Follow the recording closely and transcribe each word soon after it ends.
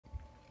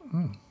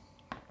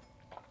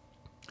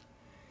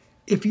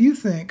If you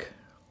think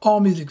all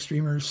music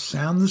streamers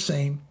sound the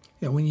same,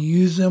 when you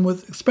use them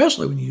with,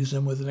 especially when you use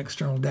them with an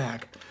external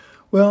DAC,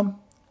 well,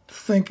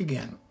 think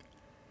again.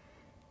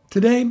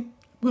 Today, I'm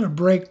going to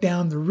break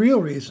down the real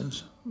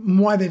reasons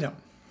why they don't,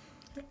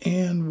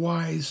 and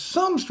why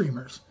some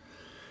streamers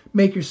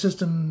make your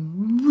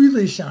system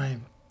really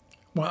shine,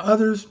 while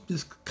others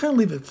just kind of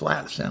leave it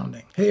flat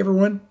sounding. Hey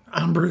everyone,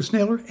 I'm Bruce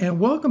Naylor, and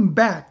welcome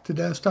back to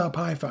Desktop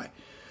HiFi,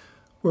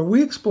 where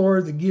we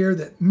explore the gear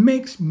that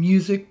makes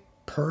music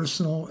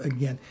personal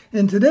again.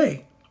 And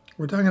today,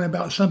 we're talking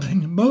about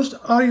something most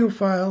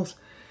audiophiles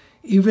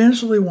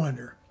eventually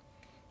wonder.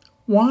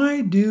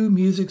 Why do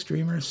music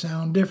streamers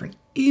sound different,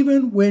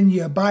 even when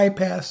you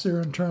bypass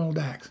their internal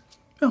DACs?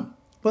 Well,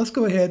 let's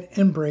go ahead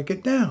and break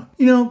it down.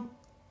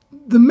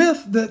 The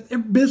myth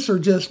that bits are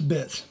just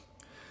bits.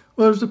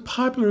 Well, there's a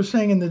popular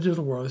saying in the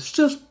digital world, it's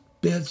just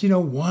bits,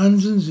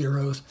 ones and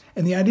zeros.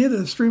 And the idea that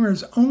the streamer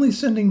is only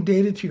sending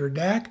data to your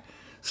DAC,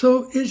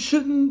 so it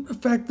shouldn't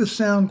affect the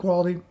sound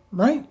quality,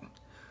 right?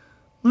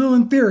 Well,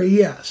 in theory,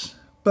 yes.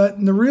 But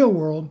in the real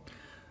world,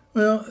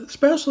 well,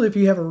 especially if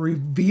you have a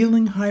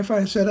revealing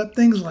HiFi setup,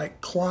 things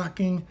like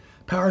clocking,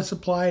 power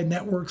supply,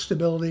 network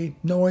stability,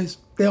 noise,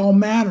 they all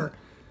matter.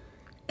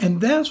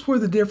 And that's where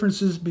the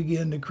differences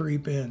begin to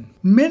creep in.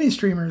 Many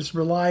streamers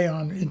rely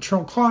on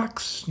internal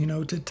clocks,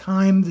 to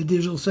time the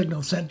digital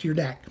signal sent to your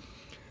DAC.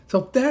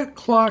 So if that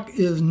clock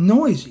is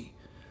noisy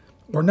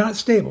or not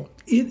stable,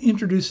 it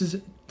introduces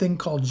a thing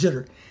called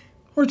jitter,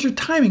 or it's your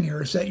timing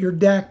errors that your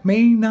DAC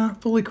may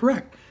not fully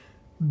correct.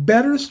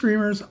 Better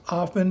streamers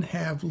often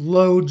have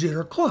low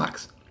jitter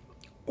clocks,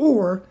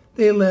 or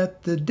they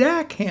let the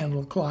DAC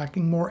handle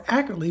clocking more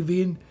accurately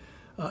via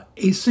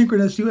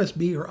asynchronous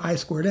USB or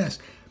I2S.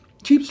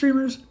 Cheap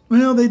streamers,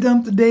 well, they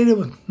dump the data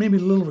with maybe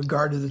little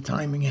regard to the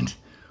timing, and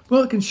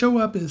well, it can show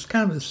up as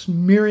kind of a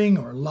smearing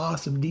or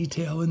loss of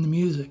detail in the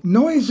music.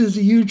 Noise is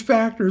a huge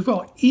factor as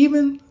well.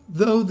 Even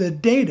though the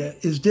data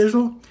is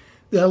digital,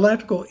 the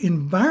electrical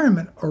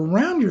environment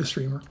around your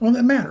streamer, well,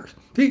 that matters.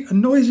 See, a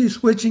noisy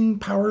switching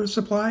power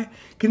supply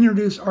can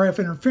introduce RF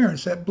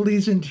interference that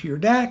bleeds into your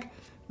DAC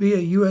via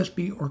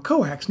USB or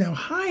Coax. Now,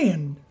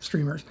 high-end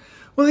streamers,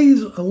 well, they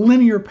use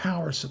linear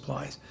power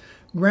supplies,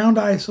 ground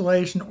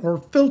isolation, or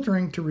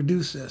filtering to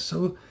reduce this,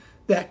 so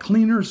that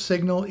cleaner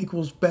signal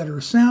equals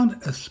better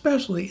sound,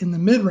 especially in the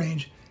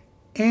mid-range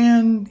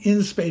and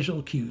in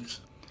spatial cues.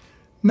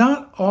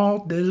 Not all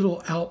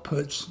digital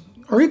outputs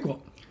are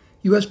equal.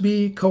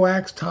 USB,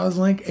 Coax,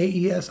 Toslink,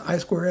 AES,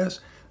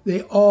 I2S,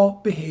 they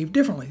all behave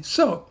differently.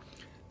 So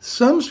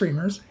some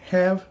streamers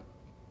have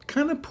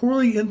kind of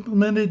poorly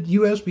implemented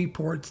USB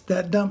ports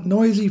that dump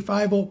noisy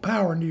 5-volt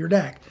power into your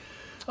DAC.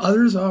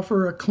 Others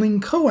offer a clean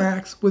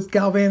Coax with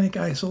galvanic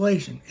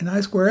isolation. And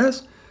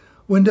I2S,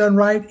 when done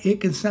right,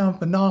 it can sound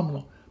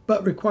phenomenal,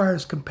 but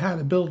requires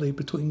compatibility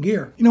between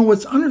gear.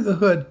 What's under the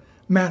hood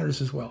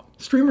matters as well.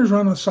 Streamers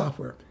run on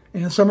software,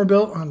 and some are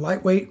built on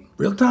lightweight,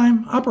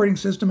 real-time operating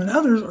system, and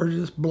others are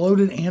just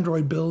bloated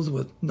Android builds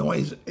with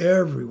noise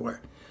everywhere.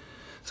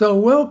 So a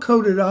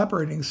well-coded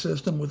operating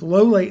system with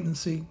low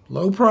latency,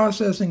 low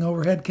processing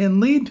overhead can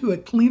lead to a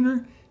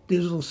cleaner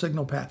digital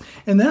signal path.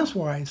 And that's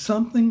why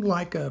something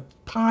like a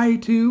Pi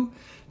 2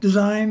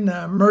 design,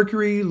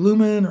 Mercury,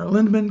 Lumen, or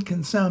Lindemann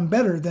can sound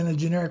better than a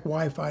generic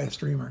Wi-Fi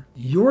streamer.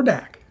 Your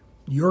DAC,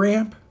 your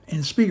amp,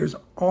 and speakers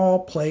all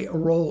play a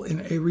role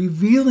in a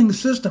revealing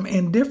system,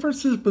 and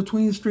differences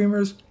between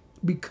streamers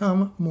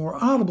become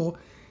more audible.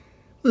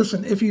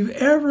 Listen, if you've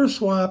ever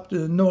swapped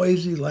a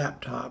noisy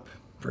laptop,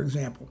 for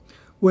example,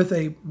 with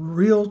a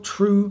real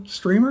true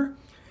streamer,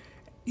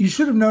 you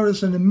should have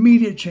noticed an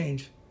immediate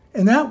change.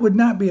 And that would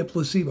not be a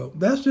placebo.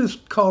 That's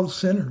just called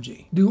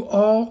synergy. Do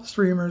all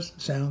streamers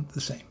sound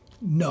the same?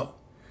 No.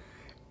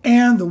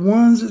 And the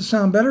ones that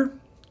sound better,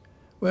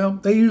 well,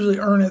 they usually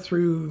earn it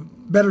through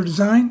better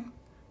design,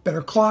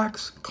 better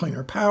clocks,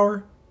 cleaner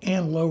power,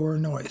 and lower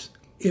noise.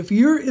 If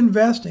you're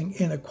investing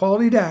in a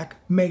quality DAC,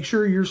 make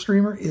sure your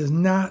streamer is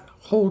not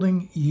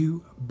holding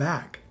you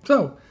back.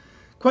 So,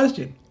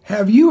 question,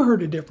 have you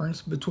heard a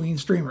difference between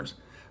streamers?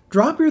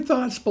 Drop your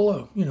thoughts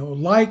below.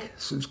 Like,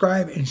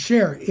 subscribe, and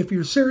share if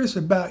you're serious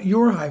about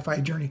your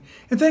HiFi journey.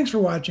 And thanks for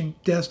watching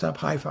Desktop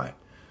HiFi,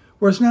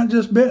 where it's not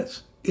just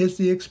bits, it's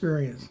the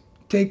experience.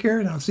 Take care,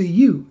 and I'll see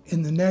you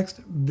in the next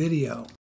video.